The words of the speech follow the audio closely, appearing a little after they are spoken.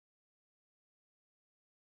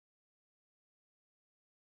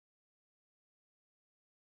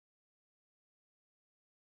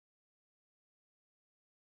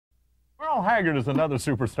Merle Haggard is another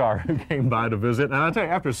superstar who came by to visit. And I tell you,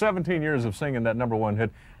 after 17 years of singing that #1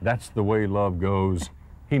 hit, That's the Way Love Goes,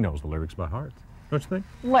 he knows the lyrics by heart. Don't you think?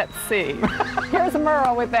 Let's see. Here's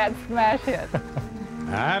Merle with that smash hit.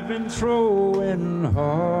 I've been throwing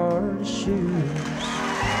horseshoes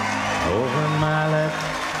over my left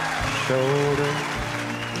shoulder.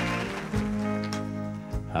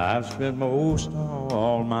 I've spent most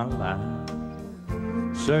all my life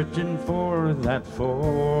searching for that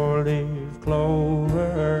four-leaf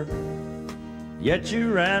clover, yet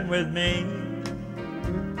you ran with me,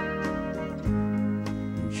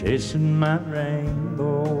 chasing my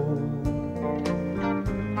rainbow.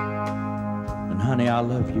 And honey, I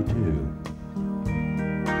love you too.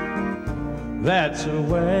 That's the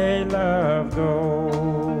way love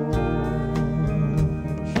goes.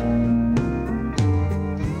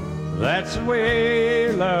 That's the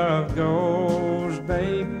way love goes,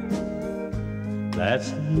 baby.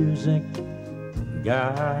 That's the music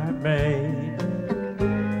God made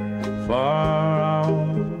for all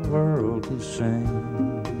the world to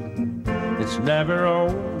sing. It's never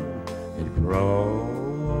old, it grows.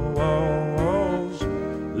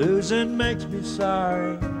 Losing makes me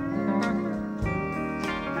sorry.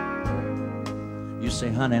 You say,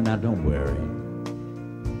 honey, now don't worry.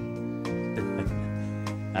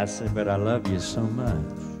 I said, but I love you so much.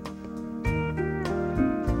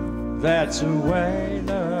 That's the way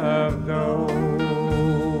love goes.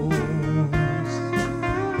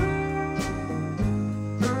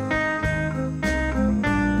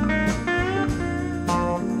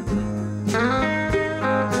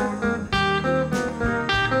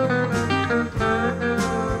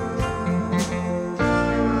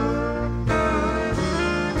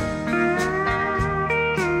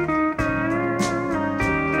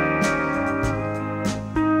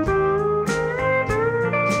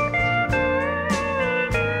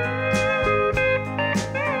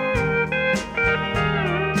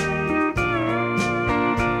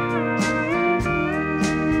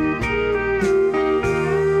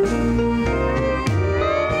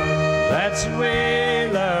 That's the way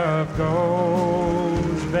love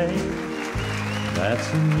goes, babe. That's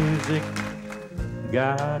the music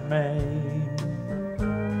God made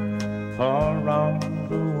for all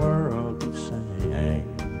the world to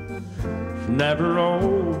sing. It's never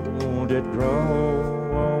old, it grows.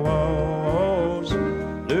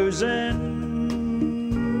 Losing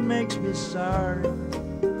makes me sorry.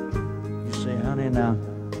 You say, honey, now,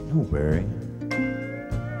 don't worry.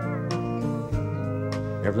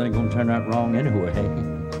 Everything gonna turn out wrong anyway.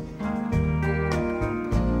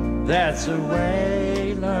 That's the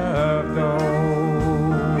way love goes.